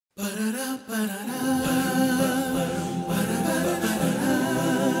So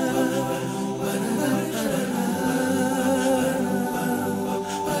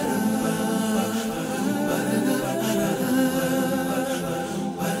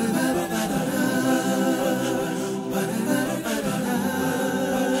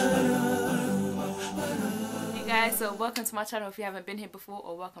welcome to my channel if you haven't been here before,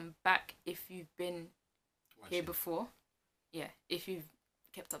 or welcome back if you've been here before. Yeah, if you've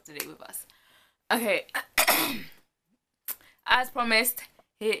kept up to date with us. Okay, as promised,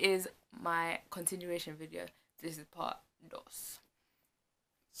 here is my continuation video. This is part dos.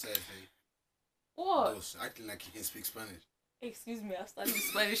 Say it, what? Dos, acting like you can speak Spanish. Excuse me, I studied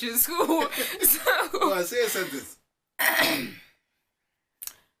Spanish in school. So go on, say a sentence.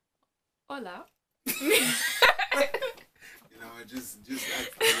 Hola. You know, just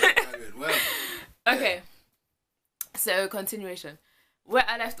act well. Okay, so continuation. Where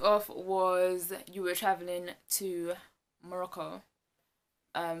I left off was you were traveling to Morocco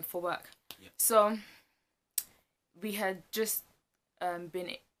for work. Yep. So we had just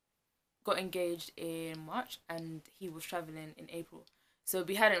got engaged in March and he was traveling in April. So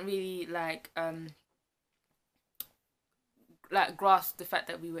we hadn't really like grasped the fact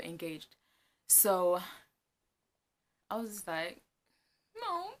that we were engaged. So I was just like,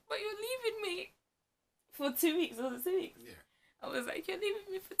 no, but you're leaving me for 2 weeks. Was it 2 weeks? Yeah. I was like, you're leaving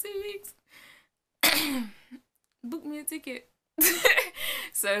me for 2 weeks. Book me a ticket.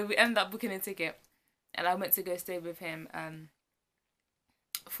 So we ended up booking a ticket, and I went to go stay with him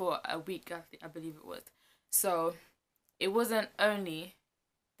for a week, I believe it was. So it wasn't only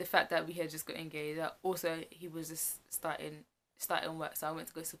the fact that we had just got engaged, also he was just starting work, so I went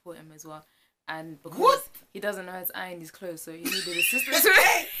to go support him as well. And because he doesn't know how to iron his clothes, so he needed assistance.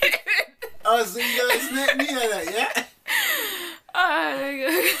 Oh, so you gonna snap me like that, yeah? Oh,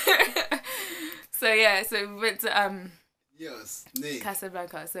 so yeah, so we went to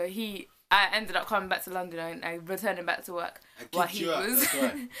Casablanca. So I ended up coming back to London and I returning back to work while he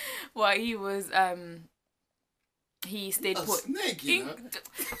stayed put. Snake, you know?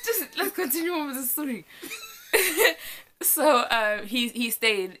 Just let's continue on with the story. So he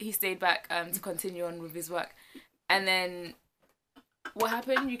stayed back to continue on with his work, and then what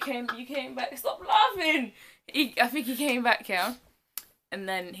happened? You came back. Stop laughing. I think he came back, yeah, and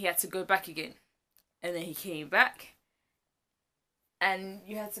then he had to go back again, and then he came back, and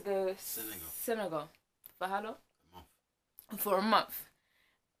you had to go Senegal for how long? A month. For a month,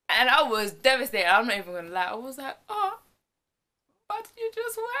 and I was devastated. I'm not even gonna lie. I was like, oh, but you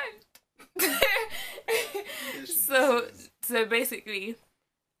just went. So basically,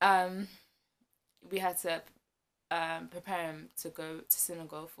 we had to prepare him to go to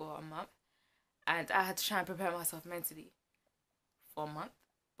Senegal for a month, and I had to try and prepare myself mentally for a month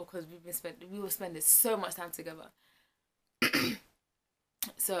because we were spending so much time together.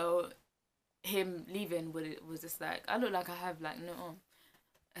 So him leaving was just like, I look like I have like no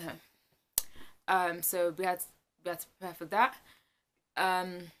arm. So we had to prepare for that.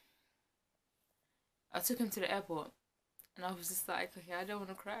 I took him to the airport, and I was just like, okay, I don't want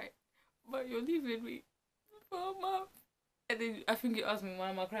to cry, but you're leaving me for a month. And then I think you asked me, why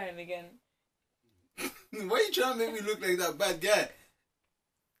am I crying again? Why are you trying to make me look like that bad guy?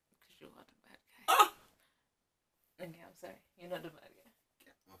 Because you're not the bad guy. Ah! Okay, I'm sorry. You're not the bad guy.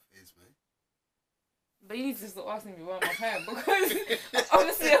 Get my face, man. But you need to stop asking me why am I crying, because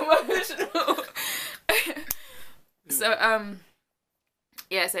obviously I'm emotional. So,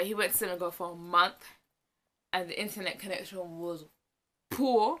 yeah, so he went to Senegal for a month. And the internet connection was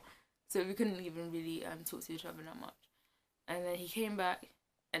poor, so we couldn't even really talk to each other that much. And then he came back,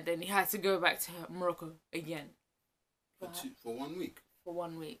 and then he had to go back to Morocco again. For 1 week? For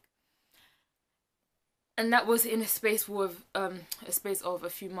 1 week. And that was in a space of a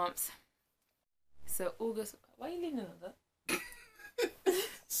few months. So August... Why are you leaning on that?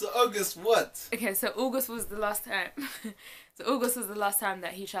 So August what? Okay, so August was the last time. So August was the last time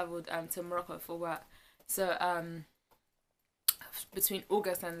that he travelled to Morocco for work. So between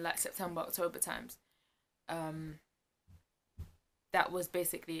August and like September, October times, that was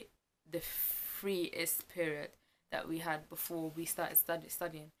basically the freest period that we had before we started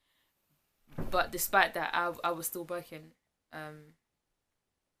studying. But despite that, I was still working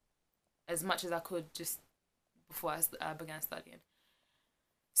as much as I could just before I began studying.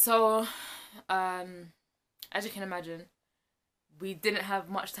 So as you can imagine, we didn't have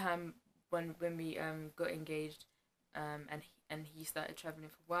much time when we got engaged, and he started traveling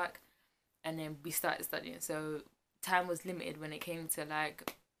for work, and then we started studying. So time was limited when it came to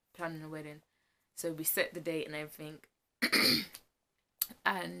like planning a wedding. So we set the date and everything.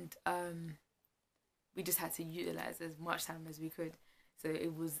 and we just had to utilize as much time as we could. So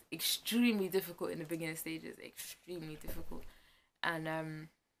it was extremely difficult in the beginning stages, extremely difficult, and then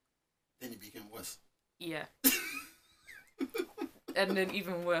it became worse. Yeah. And then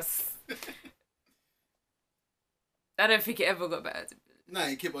even worse. I don't think it ever got better. Nah,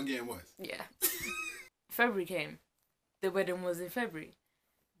 it kept on getting worse. Yeah. February came. The wedding was in February.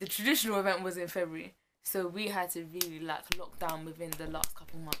 The traditional event was in February. So we had to really like lock down within the last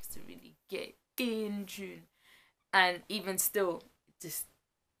couple months to really get in June. And even still,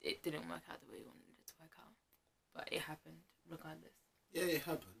 it didn't work out the way we wanted it to work out. But it happened regardless. Yeah, it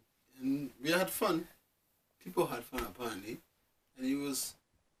happened. And we had fun. People had fun apparently. And we was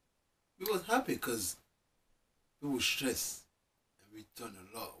happy because we were stressed. And we done a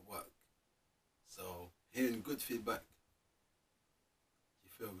lot of work. So hearing good feedback, you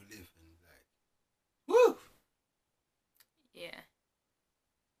feel relief and like, woo! Yeah.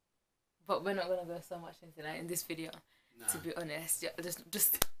 But we're not gonna go so much into that in this video. Nah. To be honest,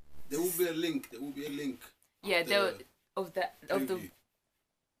 just. There will be a link. Yeah, of the.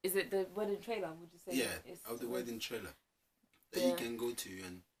 Is it the wedding trailer? Would you say? Yeah, of the wedding trailer that you can go to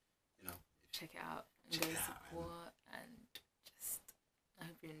and check it out and go support and just. I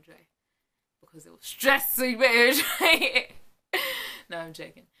hope you enjoy because it was stress, so you better enjoy it. No, I'm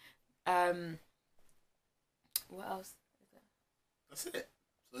joking. What else is there? That's it.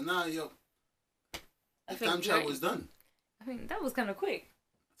 So now the time travel was done. I think that was kind of quick.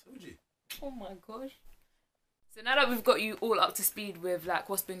 I told you. Oh my gosh. So now that we've got you all up to speed with like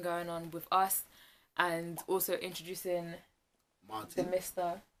what's been going on with us and also introducing Martin. The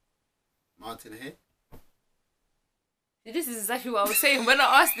Mr. Martin here. See, this is exactly what I was saying when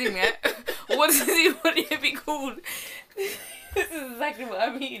I asked him what does he want to be called? This is exactly what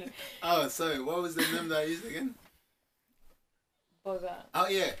I mean. Oh, sorry. What was the name that I used again? Bogart. Oh,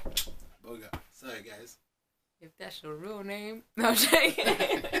 yeah. Bogart. Sorry, guys. If that's your real name. No, I'm joking.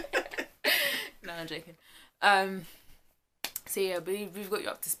 No, I'm joking. So yeah, we've got you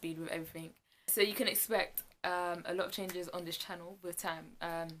up to speed with everything. So you can expect a lot of changes on this channel with time.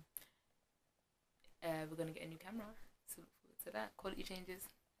 We're going to get a new camera. So look forward to that. Quality changes.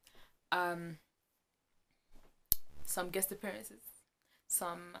 Some guest appearances.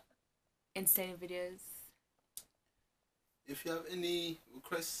 Some entertaining videos. If you have any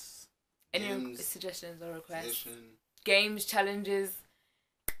requests, any suggestions or requests, games, challenges,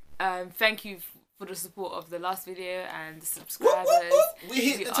 thank you for the support of the last video and the subscribers. We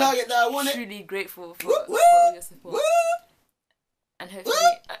hit the target that I wanted. Truly grateful for all your support. And hopefully...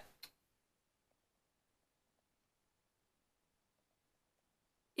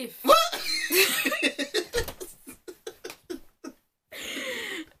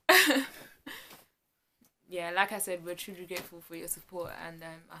 Yeah, like I said, we're truly grateful for your support, and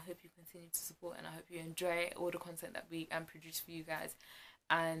I hope you continue to support, and I hope you enjoy all the content that we produce for you guys.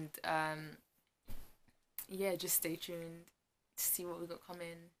 And yeah, just stay tuned to see what we got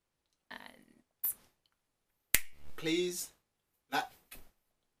coming. And please like,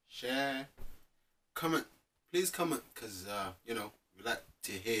 share, comment. Please comment, because we like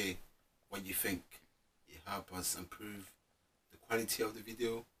to hear what you think. It helps us improve the quality of the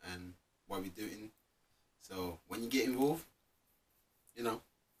video and what we're doing. So when you get involved, it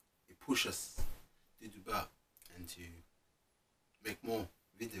pushes us to do better and to make more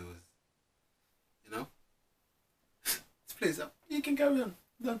videos. Please, you can carry on.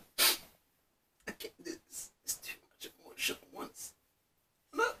 Done. I can't do this. It's too much emotion at once.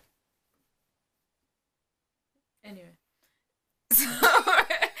 Look. Anyway.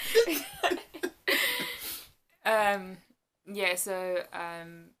 Yeah, so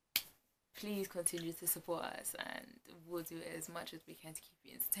please continue to support us, and we'll do it as much as we can to keep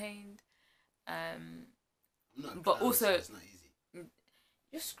you entertained. But also, it's not easy.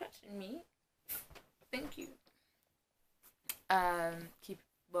 You're scratching me. Thank you.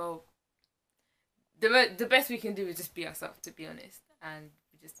 The best we can do is just be ourselves, to be honest, and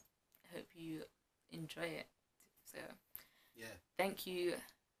we just hope you enjoy it. So yeah, thank you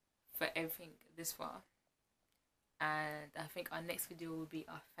for everything this far, and I think our next video will be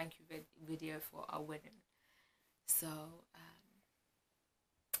our thank you video for our wedding. So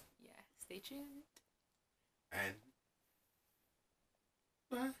yeah, stay tuned and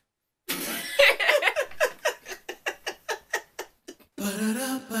bye.